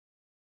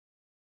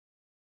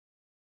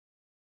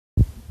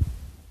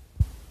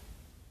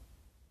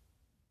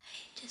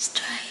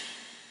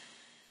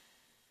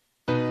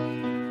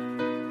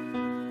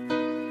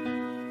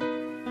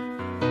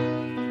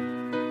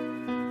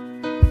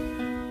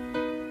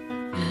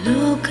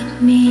Look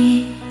at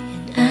me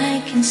and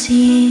I can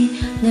see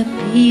the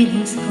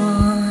feeling's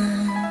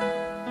gone.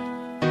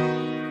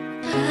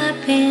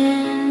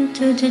 Happened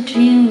to the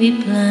dream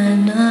we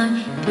planned our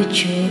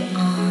future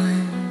on.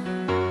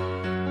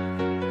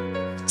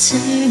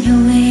 Turn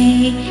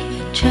away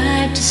and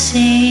try to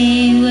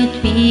say what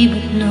we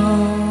would know,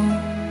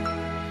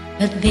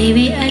 but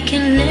baby I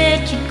can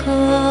let you go,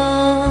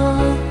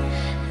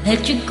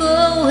 let you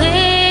go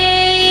away.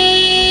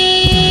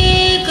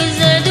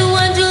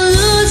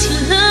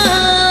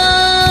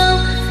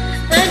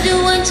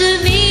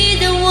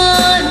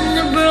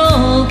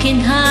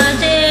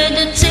 Hearted,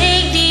 don't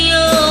take the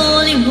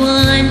only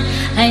one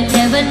I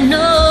ever known.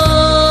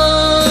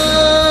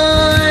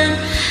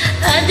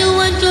 I don't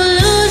want to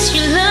lose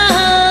your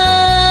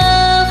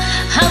love.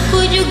 How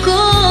could you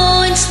go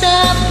and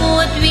stop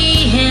what we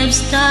have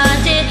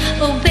started?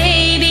 Oh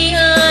baby, I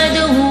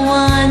don't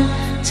want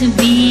to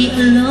be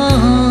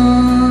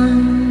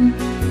alone.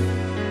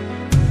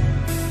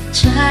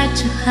 Try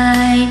to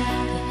hide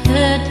the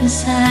hurt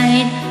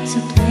inside, so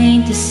plain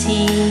to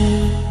see.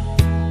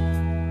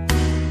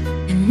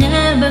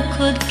 Never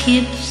could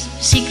keep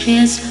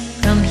secrets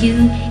from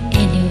you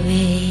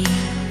anyway.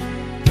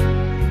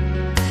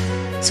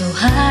 So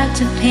hard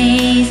to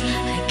face,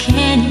 I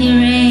can't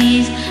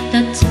erase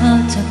the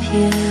thought of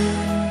you.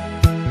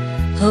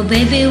 Oh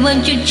baby,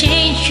 won't you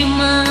change your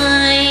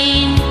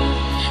mind?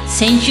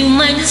 Change your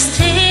mind to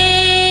stay,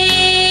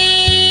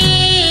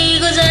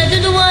 'cause I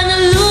don't wanna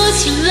lose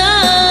your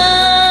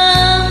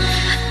love.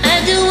 I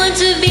don't want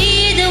to be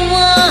the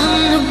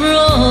one who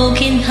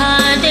broken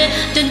hearted.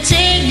 Don't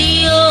take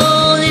the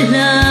only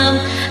love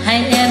I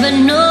ever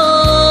known.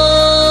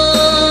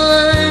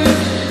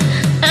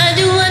 I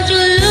don't want to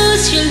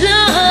lose your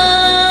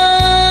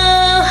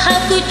love. How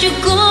could you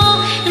go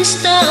and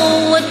stop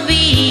what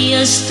we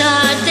have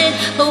started?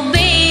 Oh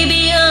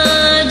baby,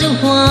 I don't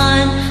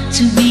want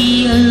to be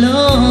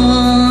alone.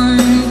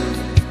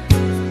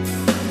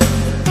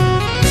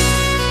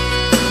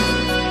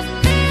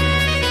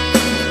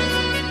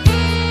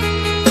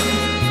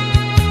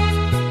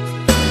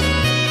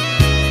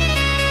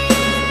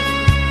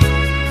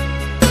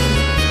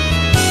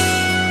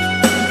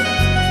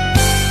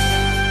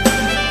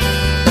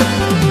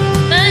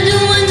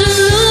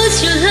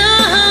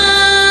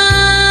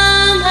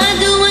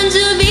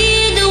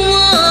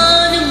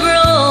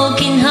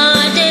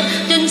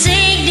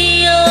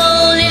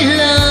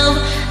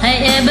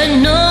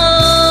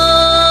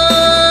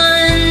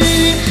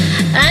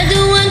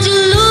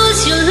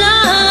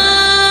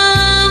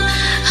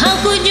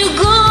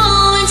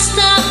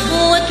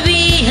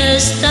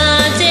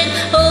 Started,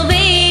 oh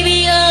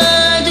baby,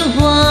 I don't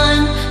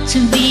want to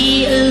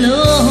be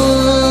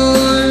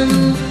alone.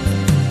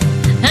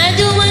 I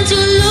don't want to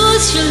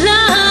lose your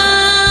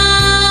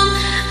love.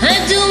 I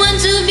don't want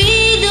to be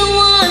the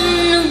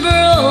one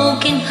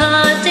broken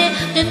hearted.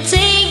 Don't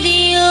take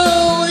the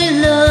only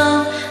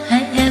love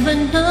I ever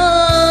known.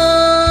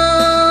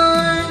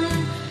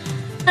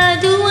 I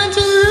don't want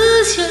to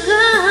lose your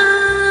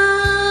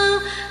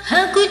love.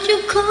 How could you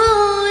go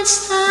and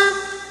stop?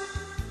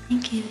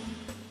 Thank you.